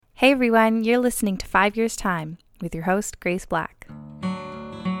Hey everyone, you're listening to 5 Years Time with your host, Grace Black.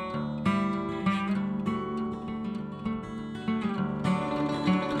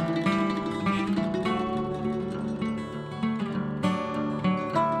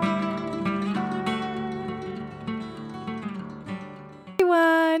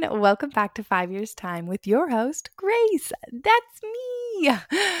 Everyone, welcome back to 5 Years Time with your host, Grace. That's me.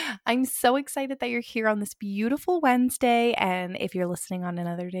 I'm so excited that you're here on this beautiful Wednesday, and if you're listening on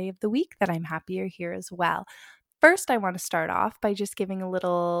another day of the week, then I'm happy you're here as well. First, I want to start off by just giving a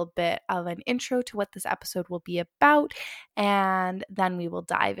little bit of an intro to what this episode will be about, and then we will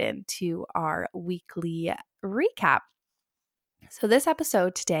dive into our weekly recap. So, this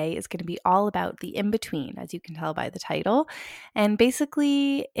episode today is going to be all about the in between, as you can tell by the title. And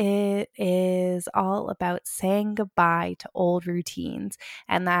basically, it is all about saying goodbye to old routines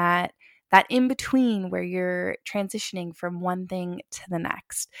and that in between where you're transitioning from one thing to the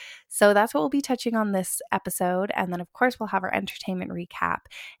next. So that's what we'll be touching on this episode. And then, of course, we'll have our entertainment recap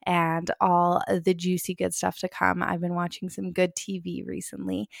and all the juicy good stuff to come. I've been watching some good TV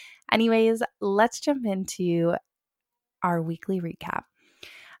recently. Anyways, let's jump into our weekly recap.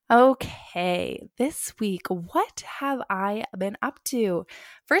 Okay, this week, what have I been up to?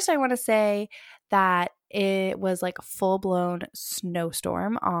 First, I want to say that it was like a full-blown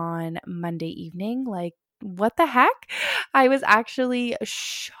snowstorm on Monday evening. Like, what the heck? I was actually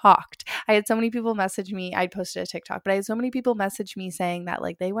shocked. I had so many people message me. I posted a TikTok, but I had so many people message me saying that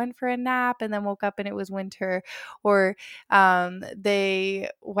like they went for a nap and then woke up and it was winter, or they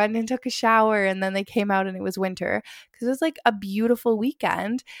went and took a shower and then they came out and it was winter, because it was like a beautiful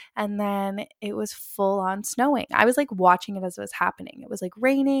weekend and then it was full on snowing. I was like watching it as it was happening. It was like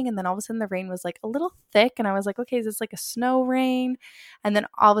raining and then all of a sudden the rain was like a little thick and I was like, okay, is this like a snow rain? And then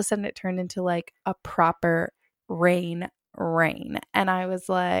all of a sudden it turned into like a proper rain. And I was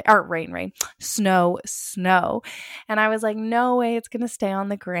like, or rain, snow. And I was like, no way it's going to stay on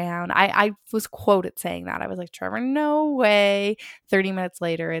the ground. I was quoted saying that. I was like, Trevor, no way. 30 minutes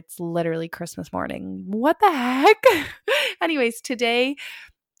later, it's literally Christmas morning. What the heck? Anyways, today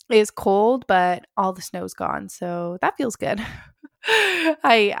is cold, but all the snow's gone. So that feels good.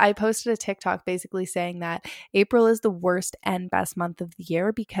 I posted a TikTok basically saying that April is the worst and best month of the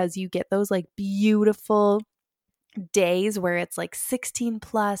year because you get those like beautiful days where it's like 16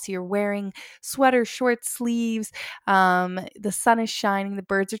 plus, you're wearing sweaters, short sleeves, the sun is shining, the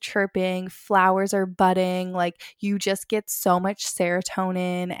birds are chirping, flowers are budding, like you just get so much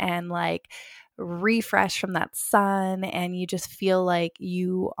serotonin and like refresh from that sun, and you just feel like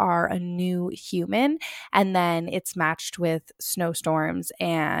you are a new human. And then it's matched with snowstorms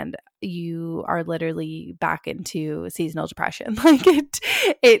and you are literally back into seasonal depression. Like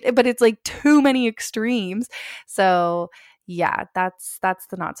but it's like too many extremes. So yeah, that's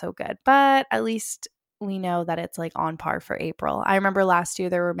the not so good, but at least we know that it's like on par for April. I remember last year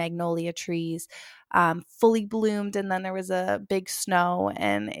there were magnolia trees fully bloomed, and then there was a big snow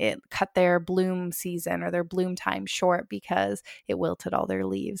and it cut their bloom season or their bloom time short because it wilted all their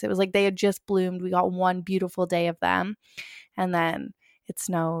leaves. It was like they had just bloomed. We got one beautiful day of them and then it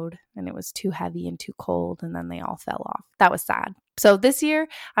snowed and it was too heavy and too cold and then they all fell off. That was sad. So this year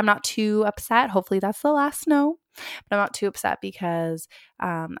I'm not too upset. Hopefully that's the last snow, but I'm not too upset because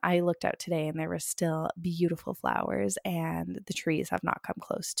I looked out today and there were still beautiful flowers and the trees have not come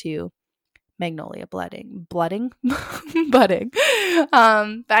close to magnolia budding. But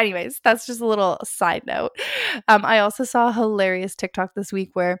anyways, that's just a little side note. I also saw a hilarious TikTok this week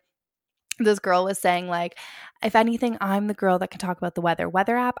where this girl was saying like, if anything, I'm the girl that can talk about the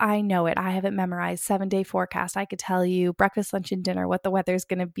weather app. I know it. I have it memorized. 7-day forecast. I could tell you breakfast, lunch, and dinner, what the weather's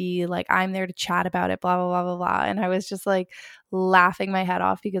going to be. Like, I'm there to chat about it, blah, blah, blah, blah, blah. And I was just like laughing my head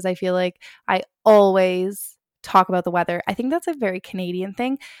off because I feel like I always talk about the weather. I think that's a very Canadian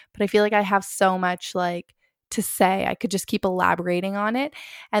thing, but I feel like I have so much like to say. I could just keep elaborating on it.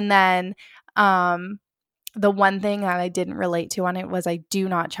 And then the one thing that I didn't relate to on it was I do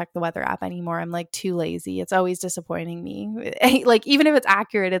not check the weather app anymore. I'm like too lazy. It's always disappointing me. Like even if it's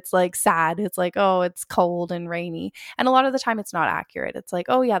accurate, it's like sad. It's like, oh, it's cold and rainy. And a lot of the time it's not accurate. It's like,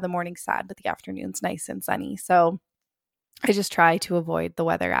 oh yeah, the morning's sad, but the afternoon's nice and sunny. So I just try to avoid the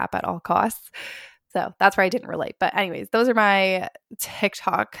weather app at all costs. So that's where I didn't relate. But anyways, those are my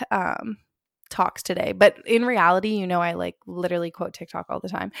TikTok talks today. But in reality, I like literally quote TikTok all the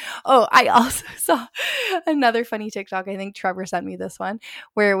time. Oh, I also saw another funny TikTok. I think Trevor sent me this one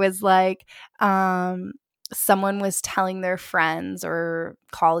where it was like someone was telling their friends or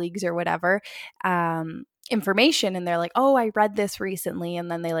colleagues or whatever information, and they're like, oh, I read this recently, and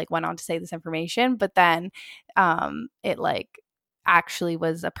then they like went on to say this information, but then it like actually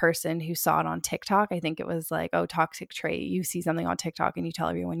was a person who saw it on TikTok. I think it was like, oh, toxic trait. You see something on TikTok and you tell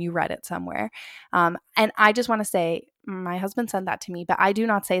everyone you read it somewhere. And I just want to say, my husband sent that to me, but I do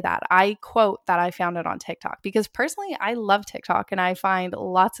not say that. I quote that I found it on TikTok because personally, I love TikTok and I find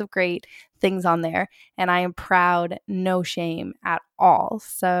lots of great things on there. And I am proud, no shame at all.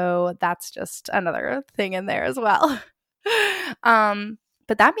 So that's just another thing in there as well.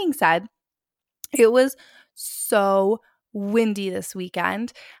 But that being said, it was so windy this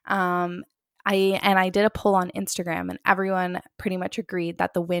weekend. I did a poll on Instagram and everyone pretty much agreed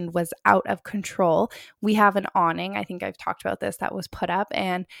that the wind was out of control. We have an awning, I think I've talked about this, that was put up,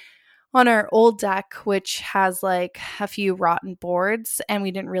 and on our old deck, which has like a few rotten boards, and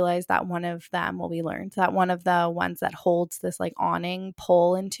we didn't realize that one of them, well, we learned that one of the ones that holds this like awning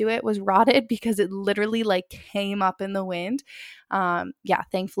pole into it was rotted because it literally like came up in the wind.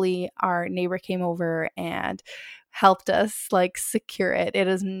 Thankfully our neighbor came over and helped us like secure it. It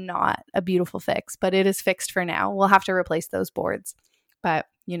is not a beautiful fix, but it is fixed for now. We'll have to replace those boards, but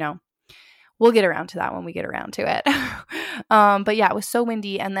we'll get around to that when we get around to it. But yeah, it was so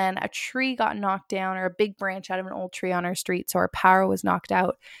windy. And then a tree got knocked down, or a big branch out of an old tree on our street. So our power was knocked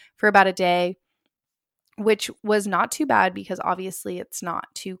out for about a day, which was not too bad because obviously it's not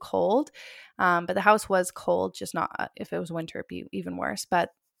too cold. But the house was cold, just not, if it was winter, it'd be even worse.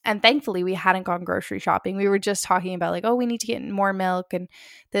 And thankfully we hadn't gone grocery shopping. We were just talking about like, oh, we need to get more milk and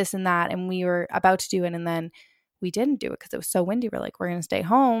this and that. And we were about to do it. And then we didn't do it because it was so windy. We're like, we're going to stay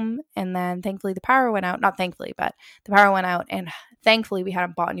home. And then thankfully the power went out. Not thankfully, but the power went out. And thankfully we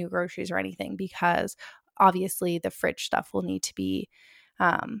hadn't bought new groceries or anything because obviously the fridge stuff will need to be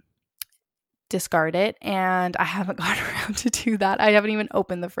discarded. And I haven't gotten around to do that. I haven't even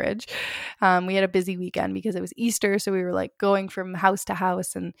opened the fridge. We had a busy weekend because it was Easter. So we were like going from house to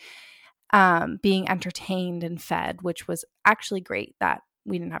house and being entertained and fed, which was actually great that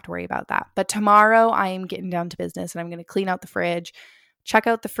we didn't have to worry about that. But tomorrow I am getting down to business and I'm going to clean out the fridge, check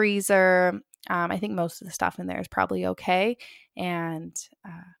out the freezer. I think most of the stuff in there is probably okay, and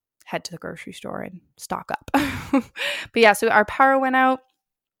head to the grocery store and stock up. But yeah, so our power went out.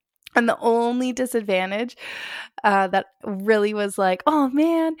 And the only disadvantage that really was like, oh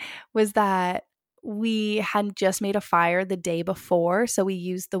man, was that we had just made a fire the day before. So we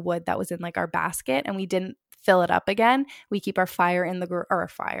used the wood that was in like our basket and we didn't fill it up again. We keep our fire in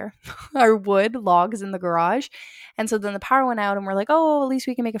our wood logs in the garage. And so then the power went out and we're like, oh, at least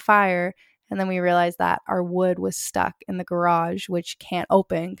we can make a fire. And then we realized that our wood was stuck in the garage, which can't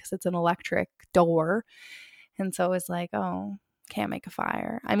open because it's an electric door. And so it was like, oh, can't make a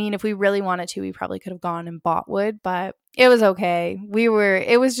fire. I mean, if we really wanted to, we probably could have gone and bought wood, but it was okay.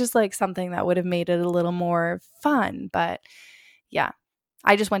 It was just like something that would have made it a little more fun. But yeah,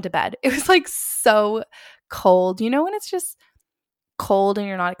 I just went to bed. It was like so cold. When it's just cold and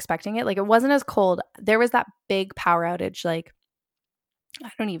you're not expecting it? Like it wasn't as cold. There was that big power outage, like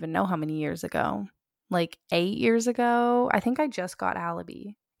I don't even know how many years ago, like 8 years ago. I think I just got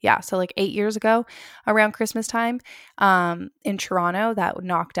Alibi. Yeah, so like 8 years ago around Christmas time in Toronto, that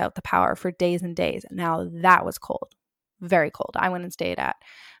knocked out the power for days and days. Now that was cold, very cold. I went and stayed at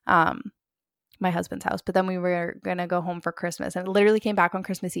my husband's house, but then we were going to go home for Christmas and it literally came back on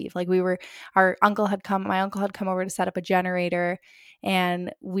Christmas Eve. Like my uncle had come over to set up a generator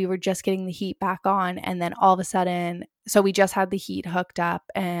and we were just getting the heat back on. And then all of a sudden, so we just had the heat hooked up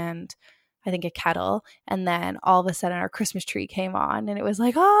and I think a kettle, and then all of a sudden our Christmas tree came on and it was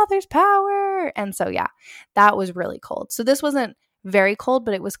like, oh, there's power. And so yeah, that was really cold. So this wasn't very cold,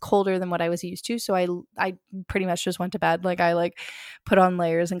 but it was colder than what I was used to. So I pretty much just went to bed. Like I like put on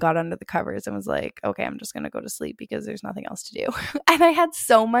layers and got under the covers and was like, okay, I'm just going to go to sleep because there's nothing else to do. And I had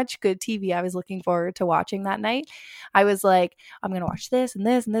so much good TV I was looking forward to watching that night. I was like, I'm going to watch this and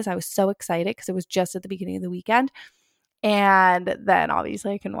this and this. I was so excited because it was just at the beginning of the weekend. And then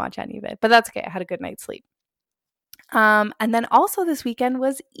obviously I couldn't watch any of it, but that's okay. I had a good night's sleep. And then also this weekend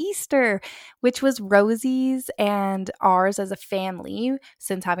was Easter, which was Rosie's and ours as a family,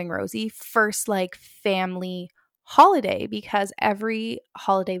 since having Rosie, first like family holiday, because every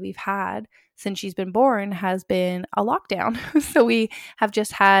holiday we've had since she's been born has been a lockdown. So we have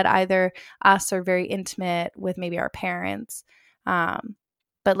just had either us or very intimate with maybe our parents,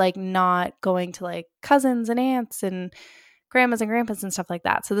 but like not going to like cousins and aunts and grandmas and grandpas and stuff like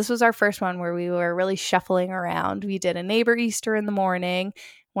that. So this was our first one where we were really shuffling around. We did a neighbor Easter in the morning,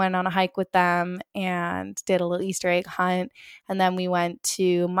 went on a hike with them and did a little Easter egg hunt. And then we went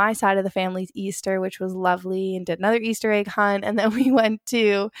to my side of the family's Easter, which was lovely, and did another Easter egg hunt. And then we went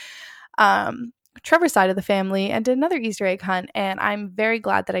to Trevor's side of the family and did another Easter egg hunt. And I'm very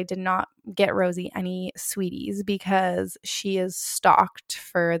glad that I did not get Rosie any sweeties because she is stocked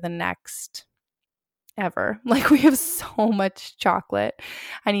for the next ever. Like, we have so much chocolate.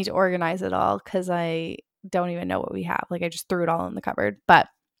 I need to organize it all because I don't even know what we have. Like, I just threw it all in the cupboard. But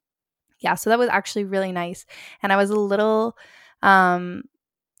yeah, so that was actually really nice. And I was a little, I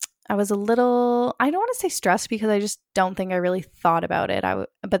don't want to say stressed because I just don't think I really thought about it.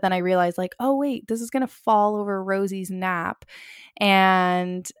 But then I realized, like, oh wait, this is going to fall over Rosie's nap.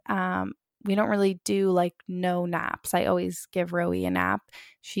 And we don't really do like no naps. I always give Rowie a nap.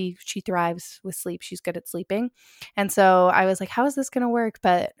 She thrives with sleep. She's good at sleeping. And so I was like, how is this going to work?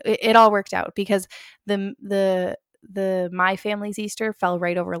 But it all worked out because the my family's Easter fell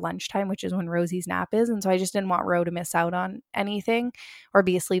right over lunchtime, which is when Rosie's nap is. And so I just didn't want Ro to miss out on anything or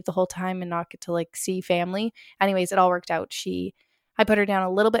be asleep the whole time and not get to like see family. Anyways, it all worked out. I put her down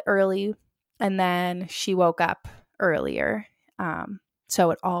a little bit early and then she woke up earlier. So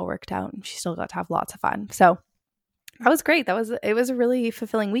it all worked out and she still got to have lots of fun. So that was great. It was a really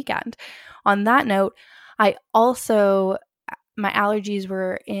fulfilling weekend. On that note, my allergies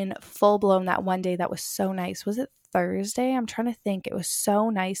were in full blown that one day. That was so nice. Was it Thursday? I'm trying to think. It was so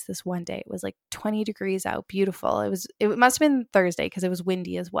nice this one day. It was like 20 degrees out. Beautiful. It must have been Thursday because it was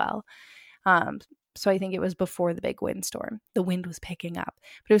windy as well. So I think it was before the big windstorm. The wind was picking up.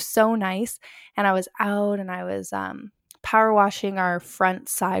 But it was so nice. And I was out and I was power washing our front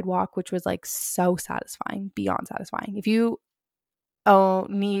sidewalk, which was like so satisfying, beyond satisfying. If you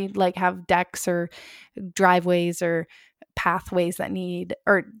need like have decks or driveways or pathways that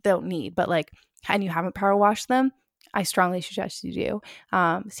don't need, but like, and you haven't power washed them, I strongly suggest you do.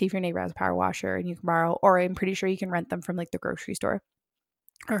 See if your neighbor has a power washer and you can borrow, or I'm pretty sure you can rent them from like the grocery store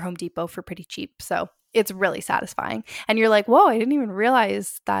or Home Depot for pretty cheap. So it's really satisfying. And you're like, whoa, I didn't even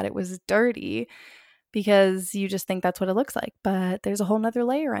realize that it was dirty, because you just think that's what it looks like. But there's a whole nother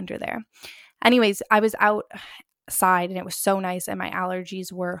layer under there. Anyways, I was outside and it was so nice and my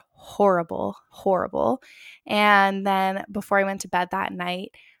allergies were horrible. And then before I went to bed that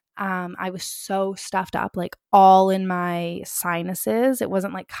night, I was so stuffed up, like all in my sinuses. It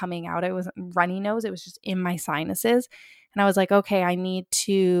wasn't like coming out. It wasn't runny nose. It was just in my sinuses. And I was like, okay, I need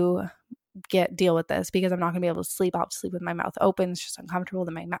to deal with this because I'm not going to be able to sleep. I'll have to sleep with my mouth open. It's just uncomfortable.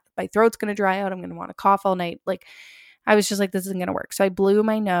 Then my throat's going to dry out. I'm going to want to cough all night. Like, I was just like, this isn't going to work. So I blew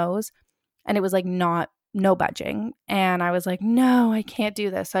my nose and it was like no budging. And I was like, no, I can't do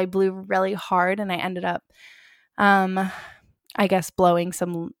this. So I blew really hard and I ended up, I guess, blowing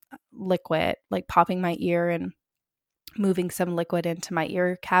some liquid, like popping my ear and moving some liquid into my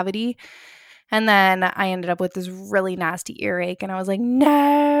ear cavity. And then I ended up with this really nasty earache. And I was like,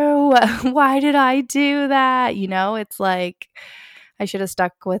 no, why did I do that? You know, it's like I should have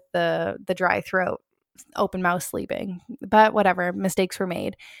stuck with the dry throat, open mouth sleeping. But whatever, mistakes were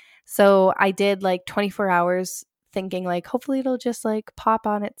made. So I did like 24 hours thinking like, hopefully it'll just like pop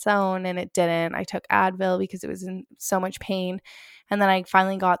on its own. And it didn't. I took Advil because it was in so much pain. And then I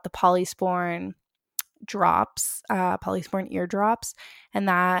finally got the Polysporin drops, Polysporin ear drops. And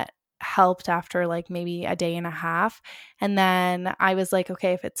that helped after like maybe a day and a half. And then I was like,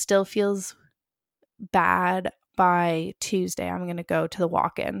 okay, if it still feels bad by Tuesday, I'm going to go to the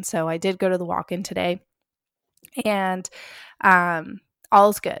walk-in. So I did go to the walk-in today and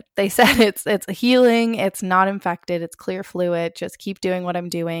all's good. They said it's a healing, it's not infected, it's clear fluid. Just keep doing what I'm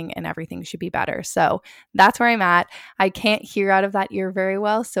doing and everything should be better. So that's where I'm at. I can't hear out of that ear very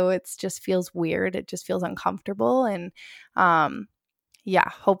well, so it just feels weird. It just feels uncomfortable. And yeah,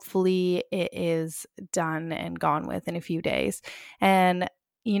 hopefully it is done and gone with in a few days. And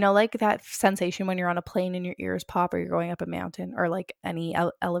you know, like that sensation when you're on a plane and your ears pop, or you're going up a mountain or like any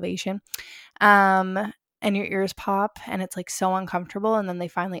elevation, and your ears pop and it's like so uncomfortable, and then they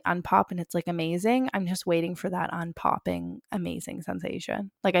finally unpop and it's like amazing. I'm just waiting for that unpopping amazing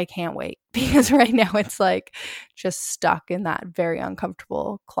sensation. Like, I can't wait because right now it's like just stuck in that very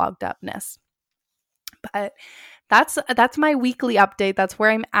uncomfortable clogged upness. But that's my weekly update. That's where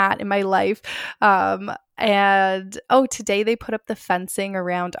I'm at in my life. And today they put up the fencing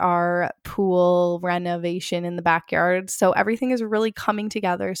around our pool renovation in the backyard. So everything is really coming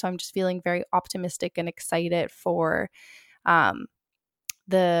together. So I'm just feeling very optimistic and excited for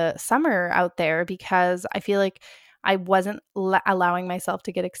the summer out there, because I feel like I wasn't allowing myself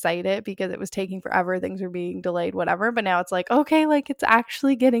to get excited because it was taking forever. Things were being delayed, whatever. But now it's like, okay, like it's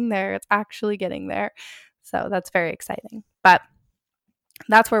actually getting there. It's actually getting there. So that's very exciting. But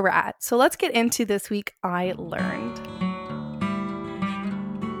that's where we're at. So let's get into this week I learned.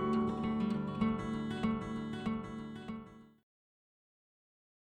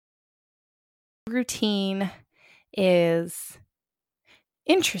 routine is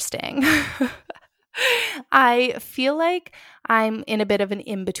interesting. I feel like I'm in a bit of an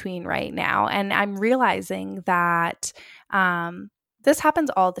in-between right now, and I'm realizing that this happens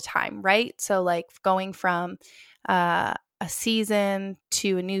all the time, right? So like going from a season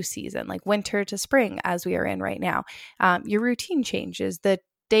to a new season, like winter to spring, as we are in right now, your routine changes. The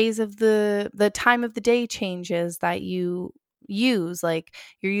days of the time of the day changes that you use. Like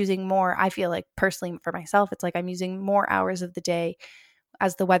you're using more. I feel like personally for myself, it's like I'm using more hours of the day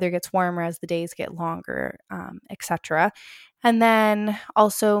as the weather gets warmer, as the days get longer, etc. And then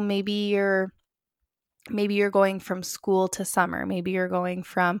also maybe you're going from school to summer. Maybe you're going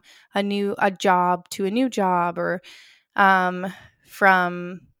from a job to a new job, or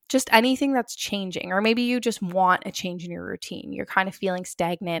from just anything that's changing. Or maybe you just want a change in your routine. You're kind of feeling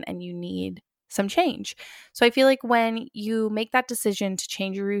stagnant and you need some change. So I feel like when you make that decision to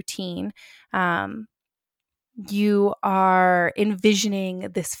change your routine, you are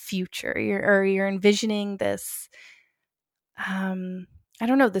envisioning this future. You're envisioning this, I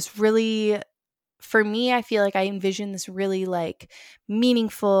don't know, this really, for me, I feel like I envision this really like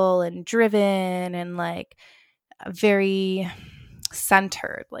meaningful and driven and like very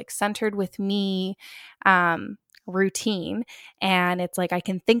centered with me, routine. And it's like I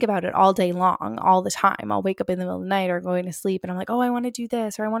can think about it all day long, all the time. I'll wake up in the middle of the night or going to sleep and I'm like, oh, I want to do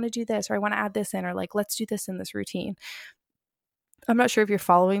this, or I want to do this, or I want to add this in, or like, let's do this in this routine. I'm not sure if you're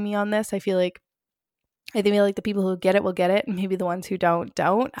following me on this. I feel like the people who get it will get it, and maybe the ones who don't.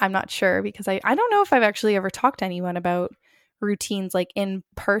 I'm not sure, because I don't know if I've actually ever talked to anyone about routines like in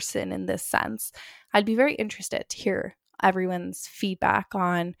person in this sense. I'd be very interested to hear everyone's feedback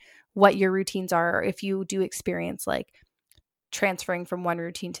on what your routines are, or if you do experience like transferring from one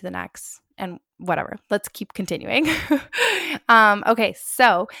routine to the next, and whatever. Let's keep continuing. Okay,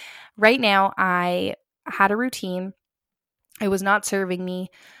 so right now I had a routine. It was not serving me.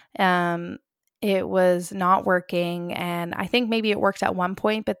 It was not working, and I think maybe it worked at one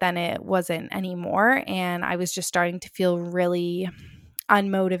point, but then it wasn't anymore, and I was just starting to feel really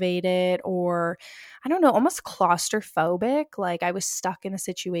unmotivated, or I don't know, almost claustrophobic. Like I was stuck in a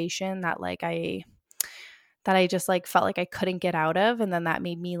situation that I just like felt like I couldn't get out of, and then that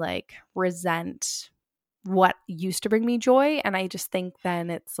made me like resent what used to bring me joy. And I just think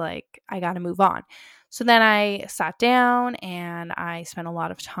then it's like I got to move on. So then I sat down and I spent a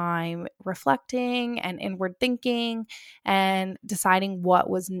lot of time reflecting and inward thinking and deciding what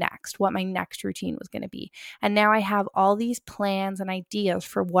was next, what my next routine was going to be. And now I have all these plans and ideas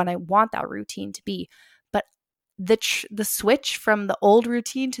for what I want that routine to be. But the switch from the old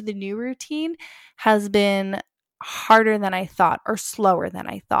routine to the new routine has been harder than I thought, or slower than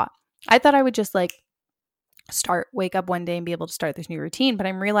I thought. I thought I would just like wake up one day and be able to start this new routine. But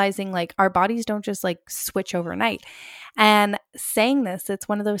I'm realizing like our bodies don't just like switch overnight. And saying this, it's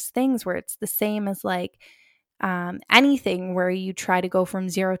one of those things where it's the same as like anything where you try to go from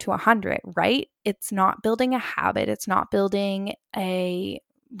 0 to 100, right? It's not building a habit. It's not building a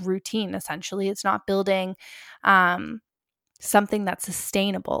routine, essentially. It's not building something that's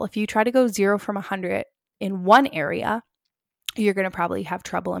sustainable. If you try to go 0 from 100 in one area, you're going to probably have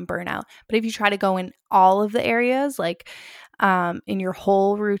trouble and burnout. But if you try to go in all of the areas, like in your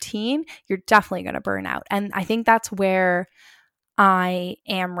whole routine, you're definitely going to burn out. And I think that's where I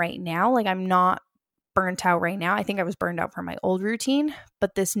am right now. Like I'm not burnt out right now. I think I was burned out from my old routine,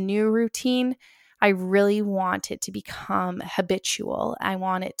 but this new routine, I really want it to become habitual. I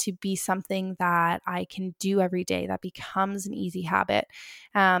want it to be something that I can do every day, that becomes an easy habit,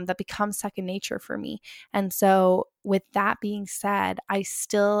 that becomes second nature for me. And so with that being said, I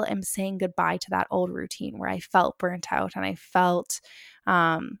still am saying goodbye to that old routine where I felt burnt out and I felt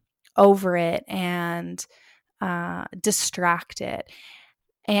over it and distracted.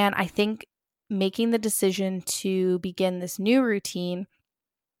 And I think making the decision to begin this new routine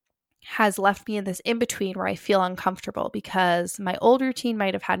has left me in this in-between where I feel uncomfortable, because my old routine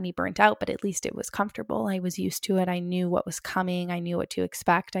might have had me burnt out, but at least it was comfortable. I was used to it. I knew what was coming. I knew what to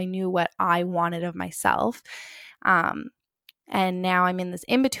expect. I knew what I wanted of myself. And now I'm in this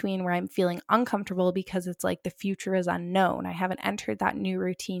in-between where I'm feeling uncomfortable because it's like the future is unknown. I haven't entered that new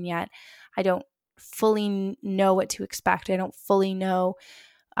routine yet. I don't fully know what to expect. I don't fully know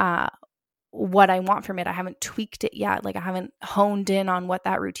what I want from it. I haven't tweaked it yet. Like I haven't honed in on what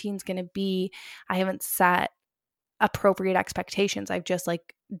that routine's going to be. I haven't set appropriate expectations. I've just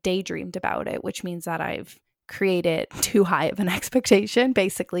like daydreamed about it, which means that I've created too high of an expectation.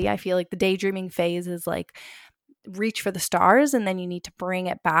 Basically, I feel like the daydreaming phase is like reach for the stars, and then you need to bring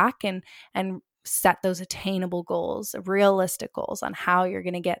it back and set those attainable goals, realistic goals on how you're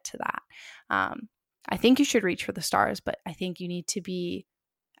going to get to that. I think you should reach for the stars, but I think you need to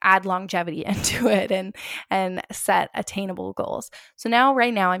add longevity into it and set attainable goals. So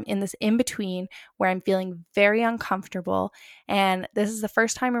right now I'm in this in between where I'm feeling very uncomfortable, and this is the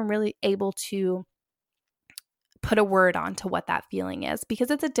first time I'm really able to put a word onto what that feeling is, because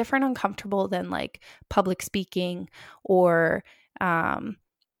it's a different uncomfortable than like public speaking or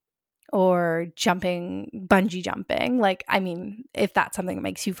bungee jumping. Like, I mean, if that's something that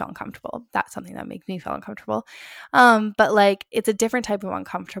makes you feel uncomfortable, that's something that makes me feel uncomfortable. But like, it's a different type of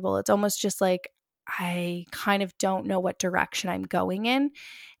uncomfortable. It's almost just like, I kind of don't know what direction I'm going in.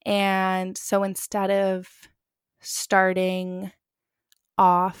 And so instead of starting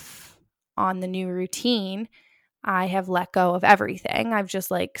off on the new routine, I have let go of everything. I'm just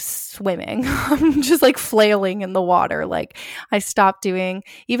like swimming. I'm just like flailing in the water. Like, I stopped doing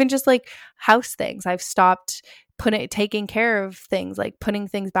even just like house things. I've stopped taking care of things, like putting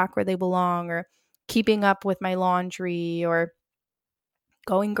things back where they belong, or keeping up with my laundry, or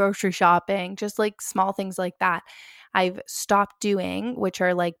going grocery shopping, just like small things like that. I've stopped doing, which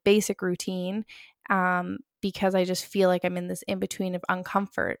are like basic routine, because I just feel like I'm in this in between of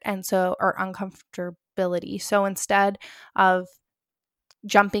uncomfortability. So instead of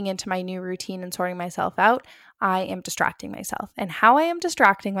jumping into my new routine and sorting myself out, I am distracting myself. And how I am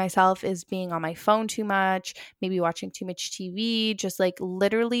distracting myself is being on my phone too much, maybe watching too much TV, just like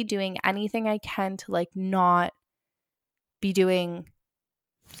literally doing anything I can to like not be doing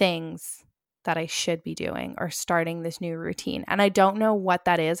things that I should be doing or starting this new routine. And I don't know what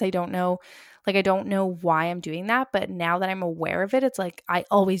that is. I don't know why I'm doing that, but now that I'm aware of it, it's like I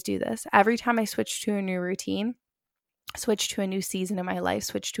always do this. Every time I switch to a new routine, switch to a new season in my life,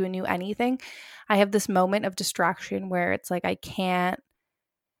 switch to a new anything, I have this moment of distraction where it's like I can't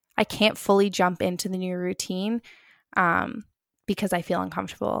fully jump into the new routine because I feel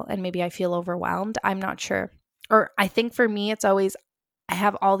uncomfortable and maybe I feel overwhelmed. I'm not sure. Or I think for me, it's always, I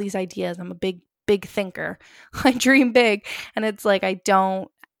have all these ideas. I'm a big thinker. I dream big. And it's like, I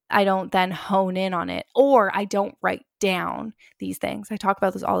don't then hone in on it, or I don't write down these things. I talk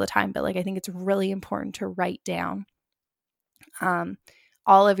about this all the time, but like, I think it's really important to write down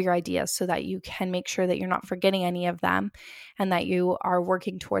all of your ideas so that you can make sure that you're not forgetting any of them and that you are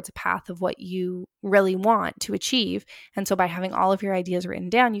working towards a path of what you really want to achieve. And so by having all of your ideas written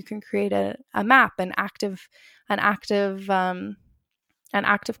down, you can create a map, an active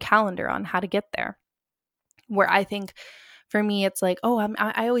calendar on how to get there. Where I think for me, it's like,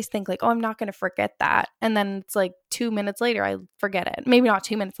 I always think like, I'm not going to forget that. And then it's like 2 minutes later, I forget it. Maybe not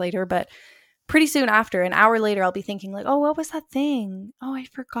 2 minutes later, but pretty soon after, an hour later, I'll be thinking like, what was that thing? Oh, I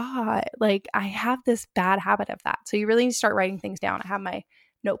forgot. Like, I have this bad habit of that. So you really need to start writing things down. I have my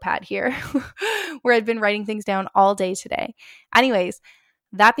notepad here where I've been writing things down all day today. Anyways,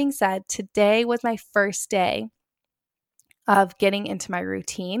 that being said, today was my first day of getting into my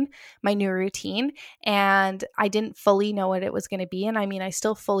new routine, and I didn't fully know what it was going to be. And I mean, I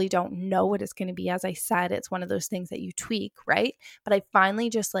still fully don't know what it's going to be. As I said, it's one of those things that you tweak, right? But I finally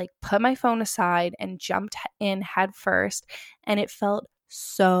just like put my phone aside and jumped in head first, and it felt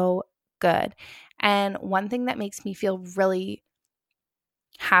so good. And one thing that makes me feel really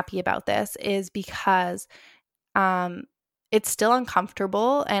happy about this is because it's still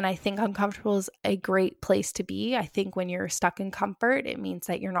uncomfortable, and I think uncomfortable is a great place to be. I think when you're stuck in comfort, it means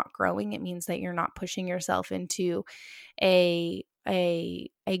that you're not growing. It means that you're not pushing yourself into a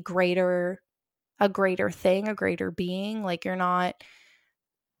greater thing, a greater being. Like, you're not,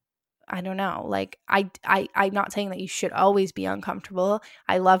 I don't know. Like, I'm not saying that you should always be uncomfortable.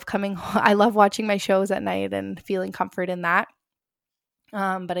 I love watching my shows at night and feeling comfort in that.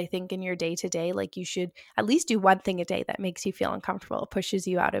 But I think in your day-to-day, like, you should at least do one thing a day that makes you feel uncomfortable, pushes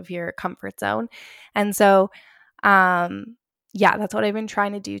you out of your comfort zone. And so, that's what I've been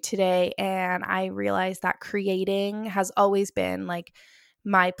trying to do today. And I realized that creating has always been like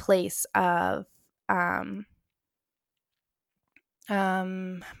my place of, what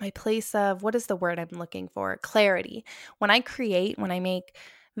is the word I'm looking for? Clarity. When I create, when I make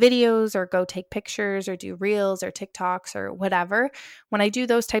videos or go take pictures or do reels or TikToks or whatever, when I do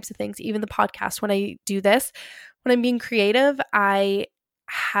those types of things, even the podcast, when I do this, when I'm being creative, I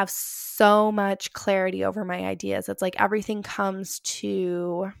have so much clarity over my ideas. It's like everything comes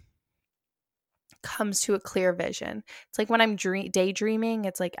to a clear vision. It's like when I'm daydreaming,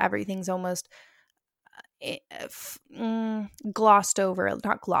 it's like everything's almost glossed over,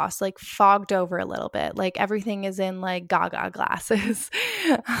 not glossed, like fogged over a little bit. Like everything is in like gaga glasses.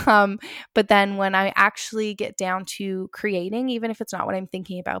 But then when I actually get down to creating, even if it's not what I'm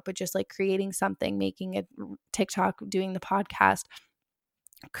thinking about, but just like creating something, making a TikTok, doing the podcast,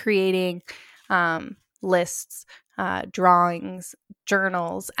 creating lists, drawings,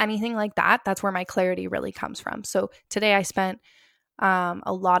 journals, anything like that, that's where my clarity really comes from. So today I spent a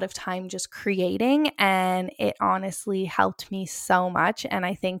lot of time just creating, and it honestly helped me so much. And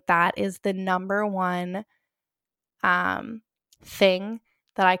I think that is the number one thing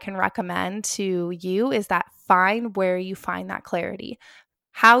that I can recommend to you, is that find where you find that clarity.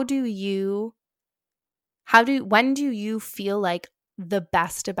 When do you feel like the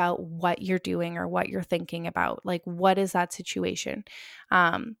best about what you're doing or what you're thinking about? Like, what is that situation?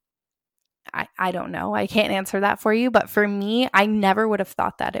 I don't know. I can't answer that for you. But for me, I never would have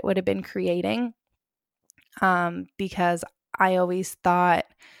thought that it would have been creating, because I always thought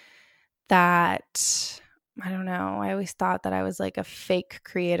that, I don't know, I always thought that I was like a fake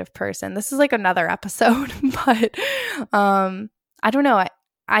creative person. This is like another episode, but I don't know.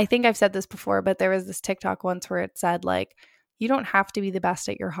 I think I've said this before, but there was this TikTok once where it said like, you don't have to be the best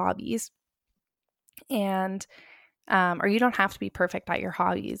at your hobbies, and or you don't have to be perfect at your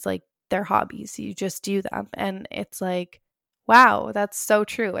hobbies. Like, they're hobbies, you just do them. And it's like, wow, that's so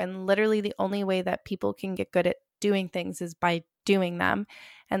true. And literally the only way that people can get good at doing things is by doing them.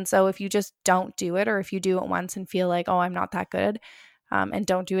 And so if you just don't do it, or if you do it once and feel like, oh, I'm not that good, and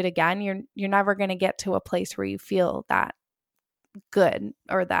don't do it again, you're never going to get to a place where you feel that good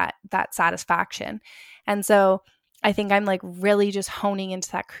or that satisfaction. And so I think I'm like really just honing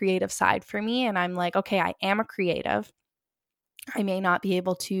into that creative side for me. And I'm like, okay, I am a creative. I may not be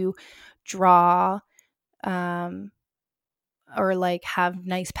able to draw or like have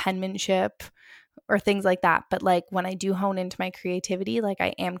nice penmanship or things like that. But like when I do hone into my creativity, like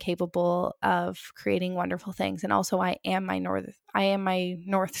I am capable of creating wonderful things. And also I am my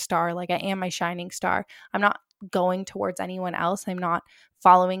North Star. Like I am my shining star. I'm not going towards anyone else. I'm not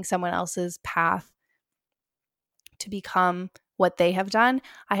following someone else's path to become what they have done.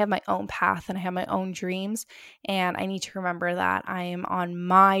 I have my own path and I have my own dreams, and I need to remember that I am on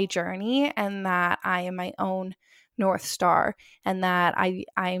my journey and that I am my own North Star, and that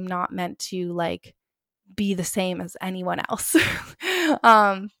I'm not meant to like be the same as anyone else.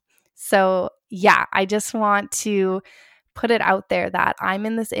 So yeah, I just want to put it out there that I'm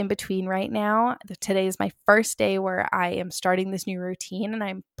in this in between right now. Today is my first day where I am starting this new routine, and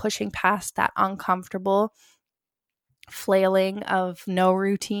I'm pushing past that uncomfortable flailing of no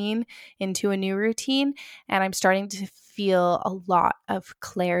routine into a new routine, and I'm starting to feel a lot of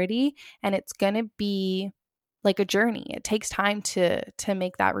clarity, and it's going to be like a journey. It takes time to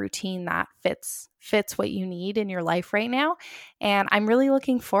make that routine that fits what you need in your life right now, and I'm really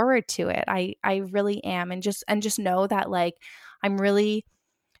looking forward to it. I really am. And just know that like I'm really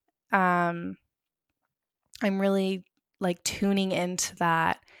like tuning into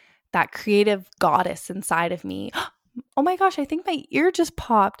that creative goddess inside of me. Oh my gosh, I think my ear just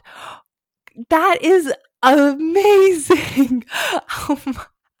popped. That is amazing.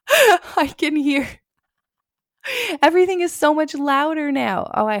 I can hear. Everything is so much louder now.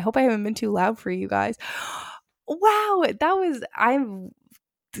 Oh, I hope I haven't been too loud for you guys. Wow,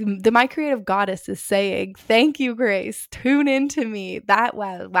 my creative goddess is saying, thank you, Grace. Tune into me.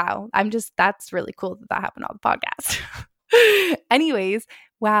 Wow. That's really cool that happened on the podcast. Anyways,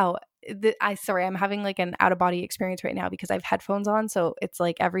 wow. I'm having like an out of body experience right now because I have headphones on. So it's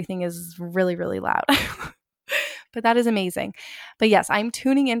like everything is really, really loud. But that is amazing. But yes, I'm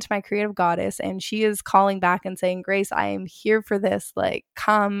tuning into my creative goddess, and she is calling back and saying, Grace, I am here for this. Like,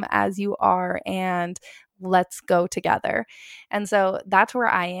 come as you are and let's go together. And so that's where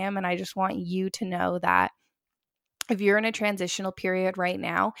I am. And I just want you to know that if you're in a transitional period right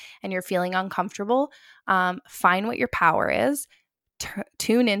now and you're feeling uncomfortable, find what your power is.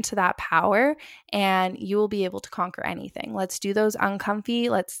 Tune into that power, and you will be able to conquer anything. Let's do those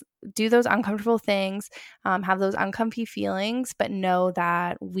uncomfortable things, have those uncomfy feelings, but know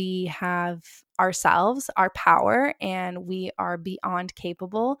that we have ourselves, our power, and we are beyond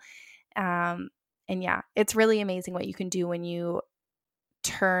capable. And yeah, it's really amazing what you can do when you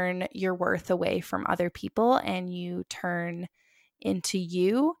turn your worth away from other people and you turn into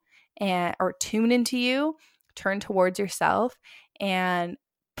you, or tune into you, turn towards yourself and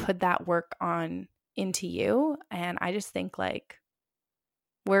put that work on into you. And I just think like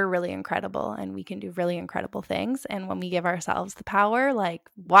we're really incredible and we can do really incredible things. And when we give ourselves the power, like,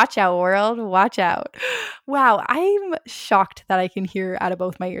 watch out, world, watch out. Wow, I'm shocked that I can hear out of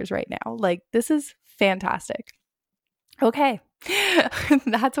both my ears right now. Like, this is fantastic. Okay,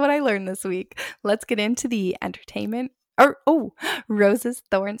 that's what I learned this week. Let's get into the entertainment. Roses,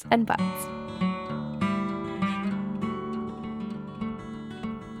 thorns, and buds.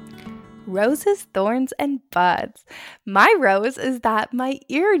 Roses, thorns, and buds. My rose is that my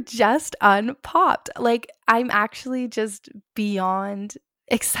ear just unpopped. Like, I'm actually just beyond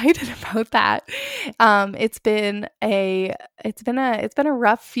excited about that. It's been a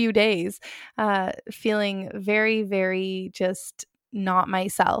rough few days, feeling very, very just not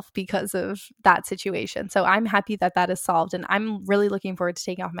myself because of that situation. So I'm happy that that is solved, and I'm really looking forward to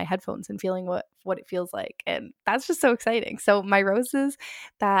taking off my headphones and feeling what it feels like. And that's just so exciting. So my rose is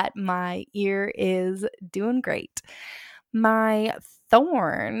that my ear is doing great. My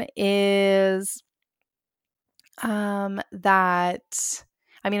thorn is that,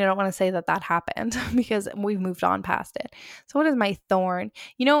 I mean, I don't want to say that happened because we've moved on past it. So what is my thorn?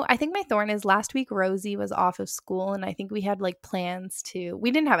 I think my thorn is last week Rosie was off of school, and I think we had like plans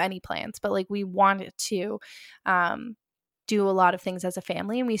we didn't have any plans, but like we wanted to do a lot of things as a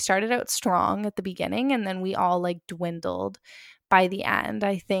family. And we started out strong at the beginning, and then we all like dwindled by the end.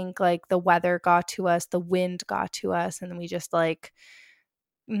 I think like the weather got to us, the wind got to us, and then we just like,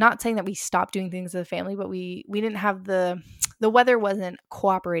 not saying that we stopped doing things as a family, but we didn't have the weather wasn't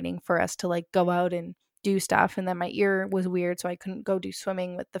cooperating for us to like go out and do stuff. And then my ear was weird, so I couldn't go do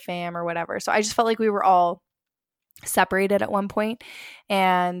swimming with the fam or whatever. So I just felt like we were all separated at one point.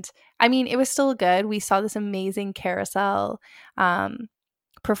 And I mean, it was still good. We saw this amazing carousel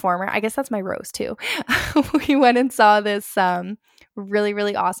performer. I guess that's my rose too. We went and saw this really,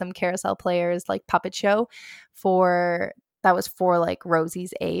 really awesome carousel players like puppet show that was for like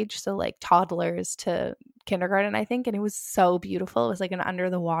Rosie's age. So like toddlers to kindergarten, I think. And it was so beautiful. It was like an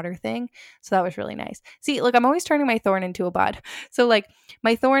under the water thing. So that was really nice. See, look, I'm always turning my thorn into a bud. So like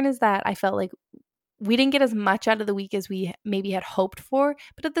my thorn is that I felt like we didn't get as much out of the week as we maybe had hoped for.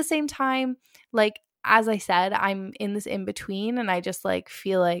 But at the same time, like, as I said, I'm in this in between, and I just like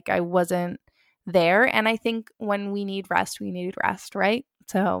feel like I wasn't there. And I think when we need rest, right?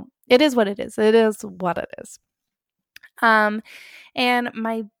 So it is what it is. It is what it is. And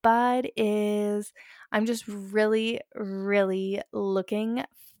my bud is, I'm just really, really looking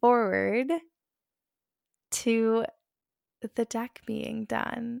forward to the deck being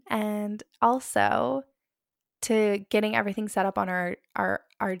done, and also to getting everything set up on our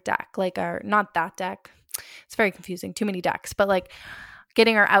deck, like not that deck. It's very confusing. Too many decks, but like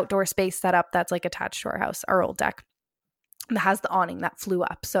getting our outdoor space set up that's like attached to our house, our old deck that has the awning that flew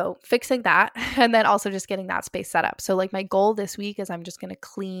up. So fixing that, and then also just getting that space set up. So like my goal this week is I'm just going to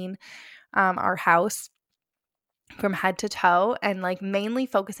clean our house from head to toe, and like mainly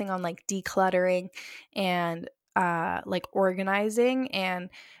focusing on like decluttering and like organizing. And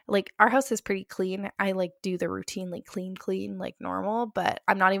like our house is pretty clean. I like do the routinely clean like normal, but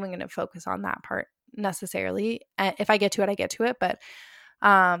I'm not even going to focus on that part necessarily. If I get to it, I get to it. But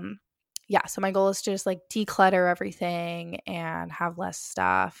yeah, so my goal is to just like declutter everything and have less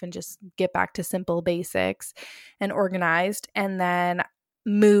stuff and just get back to simple basics and organized, and then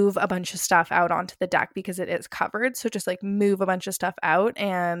move a bunch of stuff out onto the deck because it is covered. So just like move a bunch of stuff out,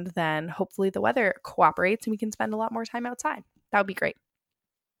 and then hopefully the weather cooperates and we can spend a lot more time outside. That would be great.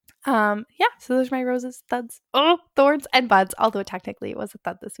 Yeah, so those are my roses, thorns, and buds, although technically it was a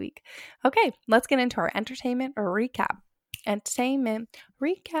thud this week. Okay, let's get into our entertainment recap.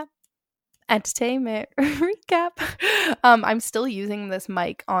 I'm still using this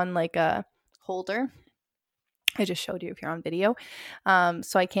mic on like a holder. I just showed you if you're on video.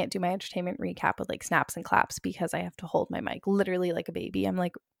 So I can't do my entertainment recap with like snaps and claps because I have to hold my mic literally like a baby. I'm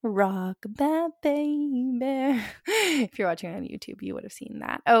like, rock that baby. If you're watching on YouTube, you would have seen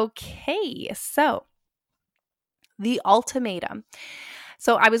that. Okay, so The Ultimatum.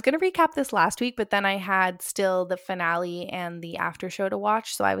 So I was going to recap this last week, but then I had still the finale and the after show to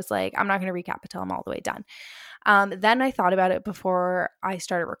watch. So I was like, I'm not going to recap until I'm all the way done. Then I thought about it before I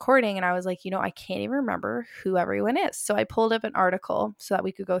started recording, and I was like, I can't even remember who everyone is. So I pulled up an article so that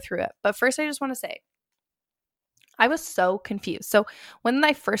we could go through it. But first, I just want to say, I was so confused. So when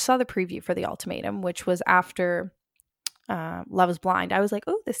I first saw the preview for The Ultimatum, which was after Love is Blind, I was like,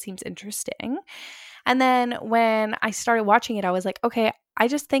 oh, this seems interesting. And then when I started watching it, I was like, okay, I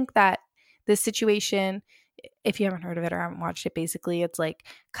just think that this situation, if you haven't heard of it or haven't watched it, basically it's like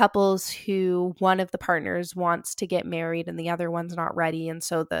couples who one of the partners wants to get married and the other one's not ready. And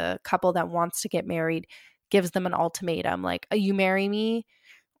so the couple that wants to get married gives them an ultimatum, like, you marry me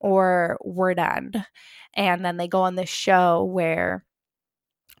or we're done. And then they go on this show where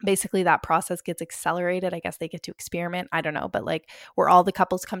basically that process gets accelerated. I guess they get to experiment. I don't know, but like where all the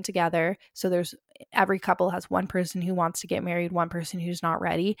couples come together. So there's every couple has one person who wants to get married, one person who's not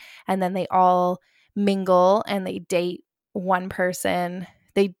ready. And then they all mingle and they date one person.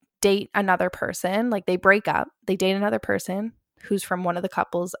 They date another person. Like they break up, they date another person who's from one of the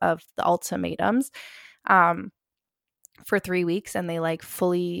couples of the ultimatums for 3 weeks. And they like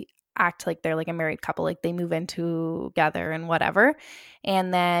fully act like they're like a married couple, like they move in together and whatever.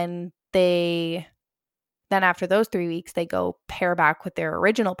 And then after those 3 weeks, they go pair back with their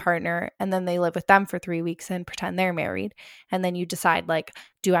original partner, and then they live with them for 3 weeks and pretend they're married. And then you decide, like,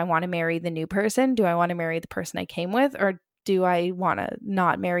 do I want to marry the new person? Do I want to marry the person I came with? Or do I want to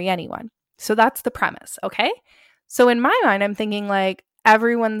not marry anyone? So that's the premise, okay? So in my mind, I'm thinking, like,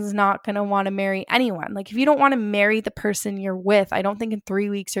 everyone's not going to want to marry anyone. Like, if you don't want to marry the person you're with, I don't think in 3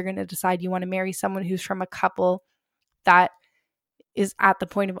 weeks you're going to decide you want to marry someone who's from a couple that is at the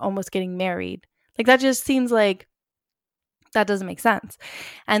point of almost getting married. Like, that just seems like that doesn't make sense.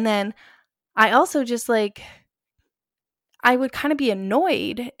 And then I also just like, I would kind of be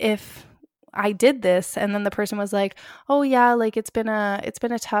annoyed if I did this and then the person was like, oh yeah, like it's been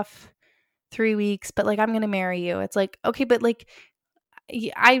a tough 3 weeks, but like I'm going to marry you. It's like, okay, but like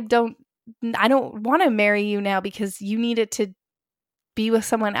I don't want to marry you now because you needed to be with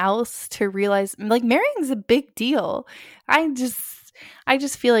someone else to realize, like, marrying is a big deal. I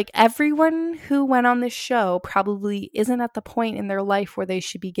just feel like everyone who went on this show probably isn't at the point in their life where they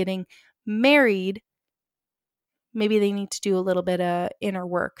should be getting married. Maybe they need to do a little bit of inner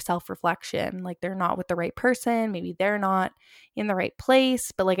work, self-reflection, like they're not with the right person, maybe they're not in the right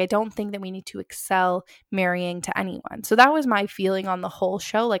place, but like I don't think that we need to excel marrying to anyone. So that was my feeling on the whole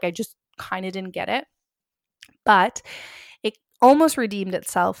show. Like I just kind of didn't get it. But it almost redeemed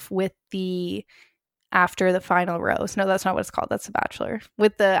itself with the after the final rose. No, that's not what it's called. That's The Bachelor.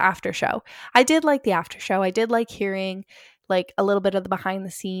 With the after show. I did like the after show. I did like hearing like a little bit of the behind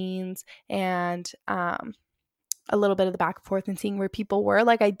the scenes and a little bit of the back and forth and seeing where people were.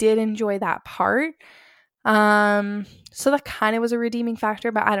 Like I did enjoy that part. So that kind of was a redeeming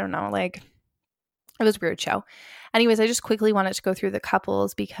factor, but I don't know, like it was a weird show. Anyways, I just quickly wanted to go through the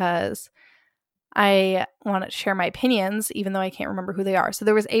couples because I want to share my opinions, even though I can't remember who they are. So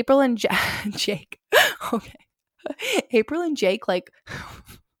there was April and Jake. Okay. April and Jake, like,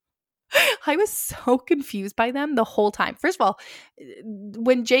 I was so confused by them the whole time. First of all,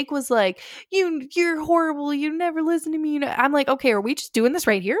 when Jake was like, you're horrible, you never listen to me. I'm like, okay, are we just doing this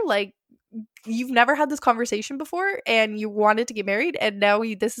right here? Like, you've never had this conversation before and you wanted to get married and now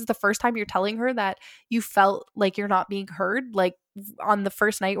this is the first time you're telling her that you felt like you're not being heard, like on the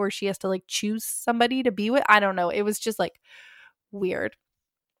first night where she has to like choose somebody to be with. I don't know. It was just like weird.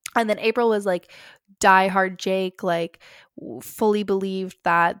 And then April was like diehard Jake, like fully believed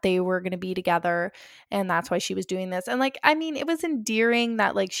that they were going to be together. And that's why she was doing this. And like, I mean, it was endearing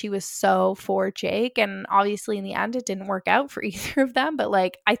that like she was so for Jake. And obviously in the end, it didn't work out for either of them. But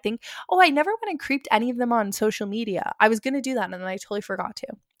like, I think, I never went and creeped any of them on social media. I was going to do that and then I totally forgot to.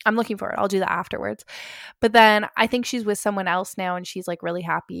 I'm looking for it. I'll do that afterwards. But then I think she's with someone else now and she's like really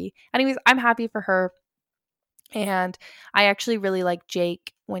happy. Anyways, I'm happy for her. And I actually really like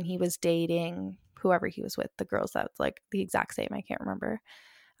Jake when he was dating whoever he was with, the girls that's like the exact same. I can't remember.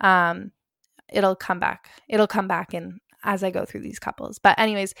 It'll come back. It'll come back in as I go through these couples. But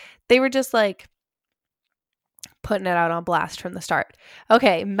anyways, they were just like putting it out on blast from the start.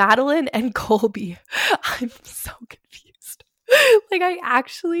 Okay, Madeline and Colby. I'm so confused. Like I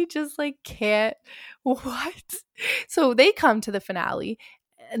actually just like can't. What? So they come to the finale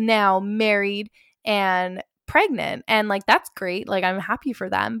now married and pregnant and like that's great, like I'm happy for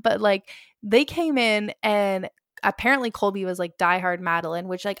them, but like they came in and apparently Colby was like diehard Madeline,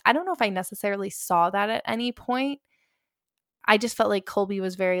 which like I don't know if I necessarily saw that at any point. I just felt like Colby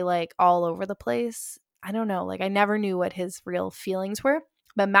was very like all over the place. I don't know, like I never knew what his real feelings were.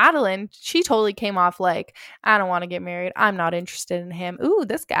 But Madeline, she totally came off like, I don't want to get married, I'm not interested in him, ooh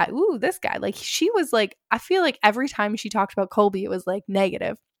this guy, like she was like, I feel like every time she talked about Colby it was like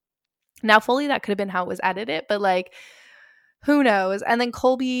negative. Now, fully that could have been how it was edited, but like, who knows? And then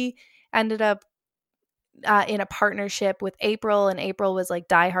Colby ended up in a partnership with April, and April was like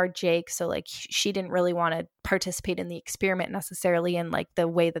diehard Jake. So like, she didn't really want to participate in the experiment necessarily in like the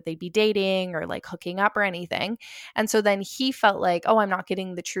way that they'd be dating or like hooking up or anything. And so then he felt like, I'm not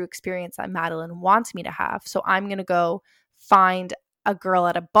getting the true experience that Madeline wants me to have. So I'm going to go find a girl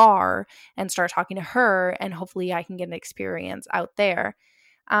at a bar and start talking to her, and hopefully I can get an experience out there.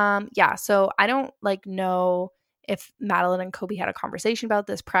 So I don't like know if Madeline and Kobe had a conversation about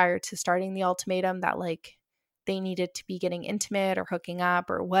this prior to starting the ultimatum, that like they needed to be getting intimate or hooking up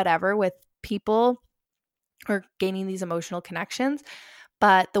or whatever with people or gaining these emotional connections.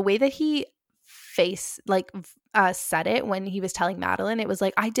 But the way that he said it when he was telling Madeline, it was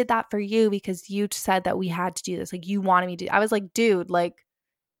like, I did that for you because you said that we had to do this. Like, you wanted me to. I was like, dude, like,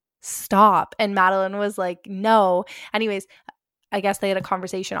 stop. And Madeline was like, no. Anyways, I guess they had a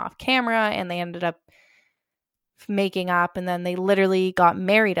conversation off camera and they ended up making up, and then they literally got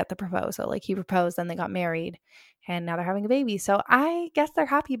married at the proposal. Like, he proposed, then they got married, and now they're having a baby. So I guess they're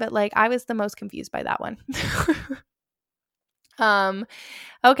happy, but like I was the most confused by that one.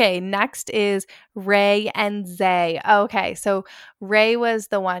 Okay, next is Ray and Zay. Okay, so Ray was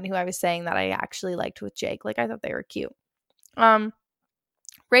the one who I was saying that I actually liked with Jake. Like, I thought they were cute.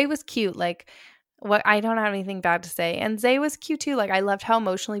 Ray was cute. Like, what, I don't have anything bad to say. And Zay was cute too. Like, I loved how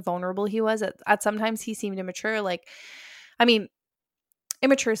emotionally vulnerable he was. At sometimes he seemed immature. Like, I mean,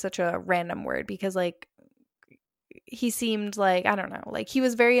 immature is such a random word because like he seemed like, I don't know, like he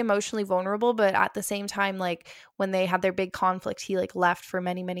was very emotionally vulnerable, but at the same time, like when they had their big conflict, he like left for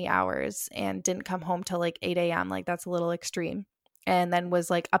many, many hours and didn't come home till like 8 a.m. Like, that's a little extreme. And then was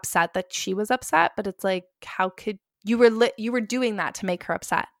like upset that she was upset, but it's like, how could you were doing that to make her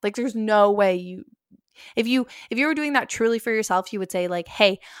upset? Like, there's no way you if you were doing that truly for yourself, you would say like,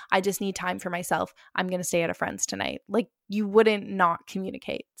 hey, I just need time for myself. I'm going to stay at a friend's tonight. Like, you wouldn't not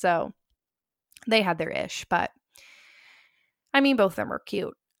communicate. So they had their ish, but I mean, both of them were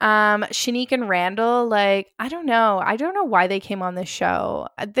cute. Shanique and Randall, like, I don't know why they came on this show.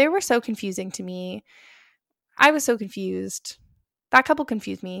 They were so confusing to me. I was so confused. That couple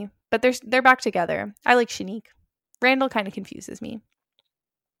confused me, but they're back together. I like Shanique. Randall kind of confuses me.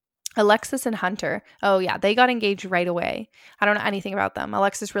 Alexis and Hunter. Oh yeah, they got engaged right away. I don't know anything about them.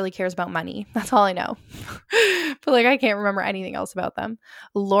 Alexis really cares about money. That's all I know. But like, I can't remember anything else about them.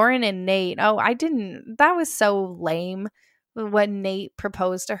 Lauren and Nate. Oh, I didn't. That was so lame when Nate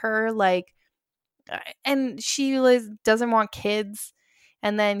proposed to her. Like, and she doesn't want kids.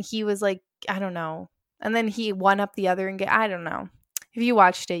 And then he was like, I don't know. And then he one up the other and I don't know. If you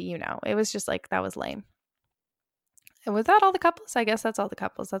watched it, you know. It was just like, that was lame. And was that all the couples? I guess that's all the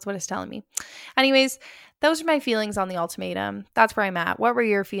couples. That's what it's telling me. Anyways, those are my feelings on the ultimatum. That's where I'm at. What were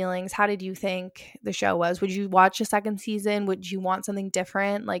your feelings? How did you think the show was? Would you watch a second season? Would you want something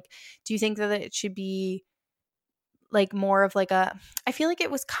different? Like, do you think that it should be like more of like I feel like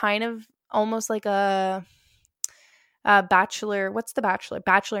it was kind of almost like a Bachelor, what's the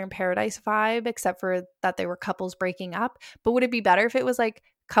Bachelor in Paradise vibe, except for that they were couples breaking up. But would it be better if it was like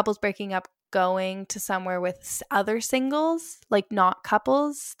couples breaking up going to somewhere with other singles, like not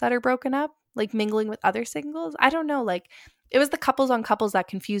couples that are broken up, like mingling with other singles? I don't know. Like, it was the couples on couples that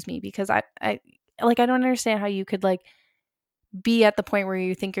confused me because I don't understand how you could like be at the point where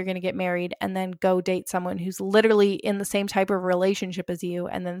you think you're going to get married and then go date someone who's literally in the same type of relationship as you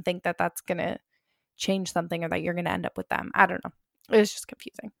and then think that that's going to change something or that you're going to end up with them. I don't know. It was just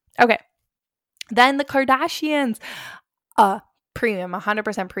confusing. Okay. Then the Kardashians. Premium,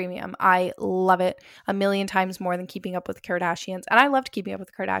 100% premium. I love it a million times more than Keeping Up with the Kardashians. And I loved Keeping Up with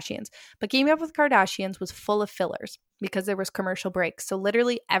the Kardashians. But Keeping Up with the Kardashians was full of fillers because there was commercial breaks. So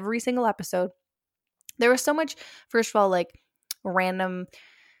literally every single episode, there was so much, first of all, like random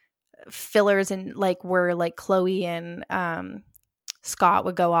fillers and like where like Chloe and Scott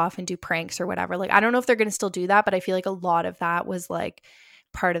would go off and do pranks or whatever. Like, I don't know if they're going to still do that, but I feel like a lot of that was like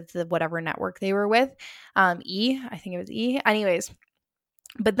part of the whatever network they were with. I think it was E. Anyways,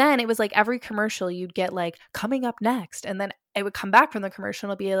 but then it was like every commercial you'd get like coming up next, and then it would come back from the commercial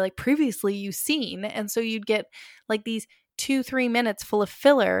and it'd be like previously you've seen, and so you'd get like these 2-3 minutes full of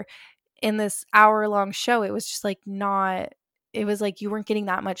filler in this hour-long show. It was just like it was like you weren't getting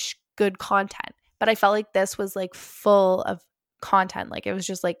that much good content. But I felt like this was like full of content. Like, it was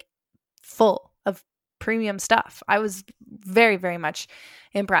just like full of premium stuff. I was very, very much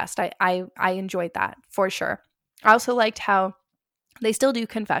impressed. I enjoyed that for sure. I also liked how they still do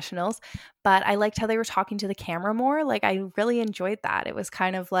confessionals, but I liked how they were talking to the camera more. Like, I really enjoyed that. It was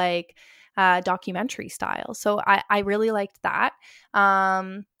kind of like documentary style. So I really liked that.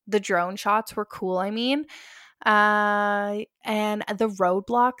 The drone shots were cool. I mean, and the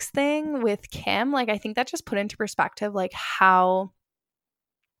roadblocks thing with Kim, like, I think that just put into perspective like how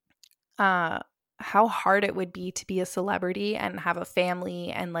hard it would be to be a celebrity and have a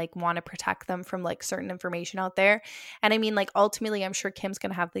family and like want to protect them from like certain information out there. And I mean, like, ultimately I'm sure Kim's going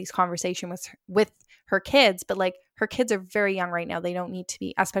to have these conversations with her kids, but like her kids are very young right now. They don't need to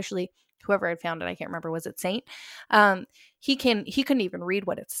be, especially whoever had found it. I can't remember. Was it Saint? He couldn't even read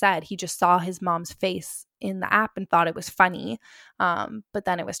what it said. He just saw his mom's face in the app and thought it was funny. But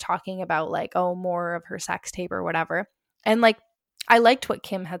then it was talking about like, oh, more of her sex tape or whatever. And like, I liked what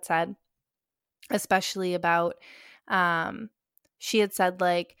Kim had said, especially about, she had said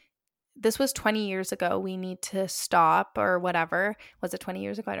like, this was 20 years ago. We need to stop, or whatever. Was it 20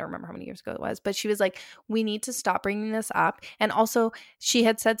 years ago? I don't remember how many years ago it was. But she was like, we need to stop bringing this up. And also she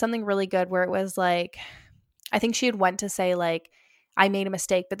had said something really good where it was like, I think she had went to say like, I made a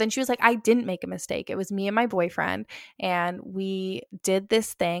mistake. But then she was like, I didn't make a mistake. It was me and my boyfriend. And we did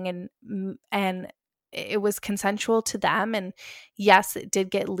this thing and it was consensual to them. And yes, it did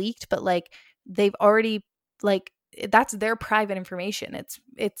get leaked, but like they've already like, that's their private information.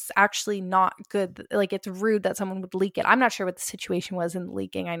 It's actually not good. Like it's rude that someone would leak it. I'm not sure what the situation was in the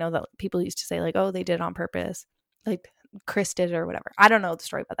leaking. I know that people used to say like, oh, they did it on purpose. Like Chris did or whatever. I don't know the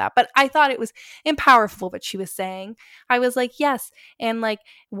story about that, but I thought it was powerful what she was saying. I was like, yes. And like,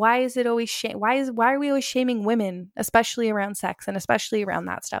 why is it always why are we always shaming women, especially around sex and especially around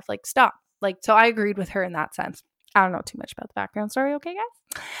that stuff? Like, stop. Like, so I agreed with her in that sense. I don't know too much about the background story, okay,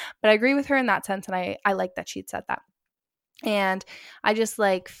 guys? But I agree with her in that sense, and I like that she'd said that. And I just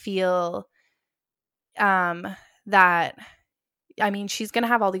like feel that, I mean, she's going to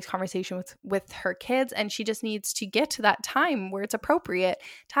have all these conversations with her kids, and she just needs to get to that time where it's appropriate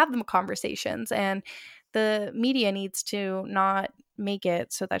to have them conversations. And the media needs to not make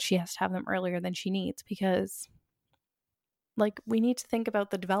it so that she has to have them earlier than she needs, because like we need to think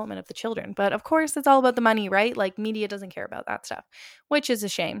about the development of the children. But of course, it's all about the money, right? Like media doesn't care about that stuff, which is a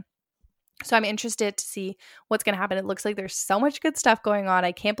shame. So I'm interested to see what's going to happen. It looks like there's so much good stuff going on.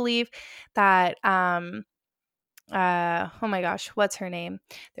 I can't believe that oh my gosh, what's her name?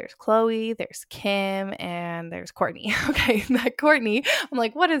 There's Chloe, there's Kim, and there's Courtney. Okay, that Courtney, I'm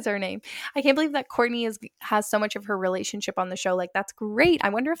like, what is her name? I can't believe that Courtney has so much of her relationship on the show. Like, that's great. I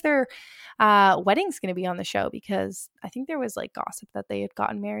wonder if their wedding's going to be on the show, because I think there was like gossip that they had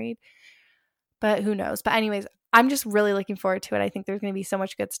gotten married, but who knows? But anyways, I'm just really looking forward to it. I think there's going to be so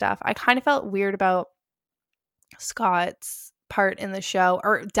much good stuff. I kind of felt weird about Scott's part in the show,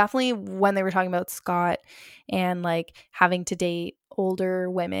 or definitely when they were talking about Scott and like having to date older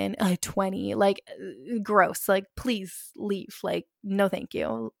women, 20, like gross, like please leave, like no thank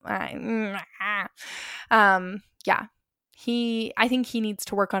you. Yeah, I think he needs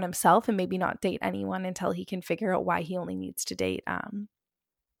to work on himself and maybe not date anyone until he can figure out why he only needs to date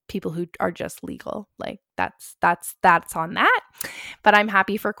people who are just legal. Like that's on that. But I'm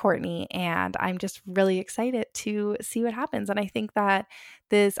happy for Courtney, and I'm just really excited to see what happens. And I think that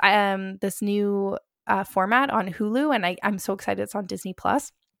this new format on Hulu, and I'm so excited it's on Disney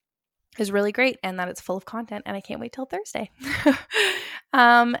Plus, is really great, and that it's full of content, and I can't wait till Thursday.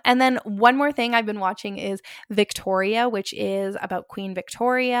 And then one more thing I've been watching is Victoria, which is about Queen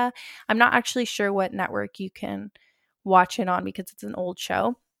Victoria. I'm not actually sure what network you can watch it on because it's an old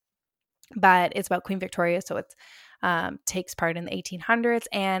show, but it's about Queen Victoria, so it takes part in the 1800s.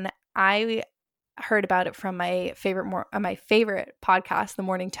 And I heard about it from my favorite podcast, The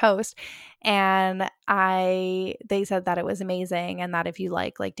Morning Toast, and they said that it was amazing, and that if you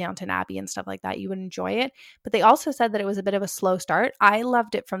like Downton Abbey and stuff like that, you would enjoy it. But they also said that it was a bit of a slow start. I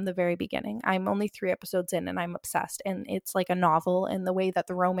loved it from the very beginning. I'm only 3 episodes in, and I'm obsessed. And it's like a novel, and the way that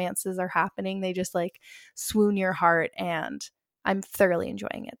the romances are happening, they just like swoon your heart, and I'm thoroughly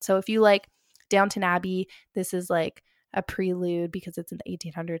enjoying it. So if you like Downton Abbey, this is like a prelude because it's in the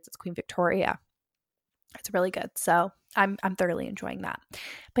 1800s. It's Queen Victoria. It's really good. So I'm thoroughly enjoying that.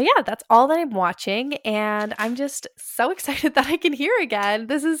 But yeah, that's all that I'm watching, and I'm just so excited that I can hear again.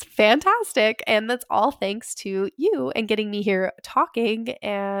 This is fantastic, and that's all thanks to you and getting me here talking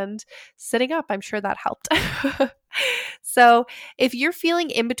and sitting up. I'm sure that helped. So if you're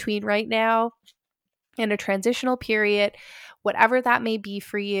feeling in between right now, in a transitional period, whatever that may be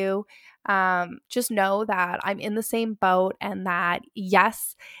for you, just know that I'm in the same boat, and that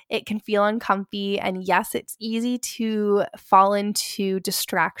yes, it can feel uncomfy, and yes, it's easy to fall into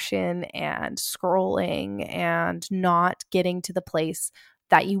distraction and scrolling and not getting to the place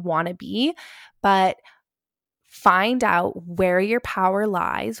that you want to be. But find out where your power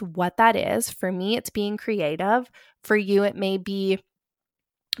lies, what that is. For me, it's being creative. For you, it may be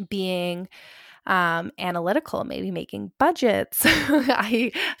being analytical, maybe making budgets.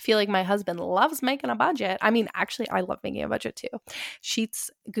 I feel like my husband loves making a budget. I mean, actually, I love making a budget too.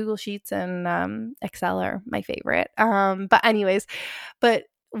 Google Sheets and Excel are my favorite. But anyways,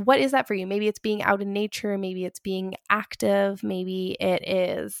 what is that for you? Maybe it's being out in nature. Maybe it's being active. Maybe it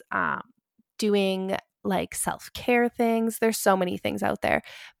is doing like self-care things. There's so many things out there,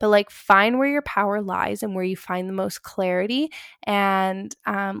 but like find where your power lies and where you find the most clarity, and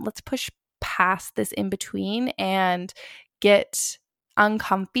let's push past this in between and get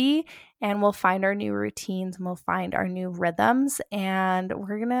uncomfy, and we'll find our new routines and we'll find our new rhythms, and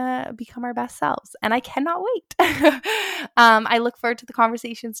we're gonna become our best selves. And I cannot wait. I look forward to the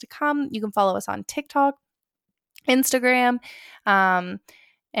conversations to come. You can follow us on TikTok, Instagram,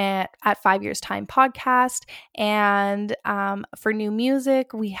 at 5 Years Time Podcast. And for new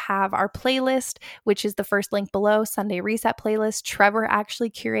music, we have our playlist, which is the first link below, Sunday Reset playlist. Trevor actually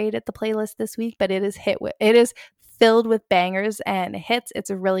curated the playlist this week, but it is filled with bangers and hits.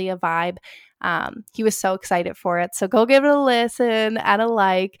 It's really a vibe. He was so excited for it. So go give it a listen and a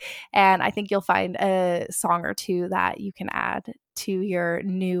like. And I think you'll find a song or two that you can add to your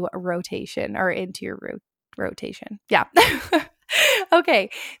new rotation or into your rotation. Yeah. Okay.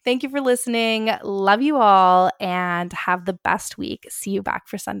 Thank you for listening. Love you all and have the best week. See you back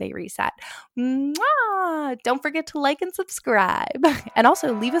for Sunday Reset. Mwah! Don't forget to like and subscribe. And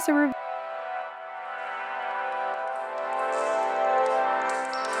also leave us a review.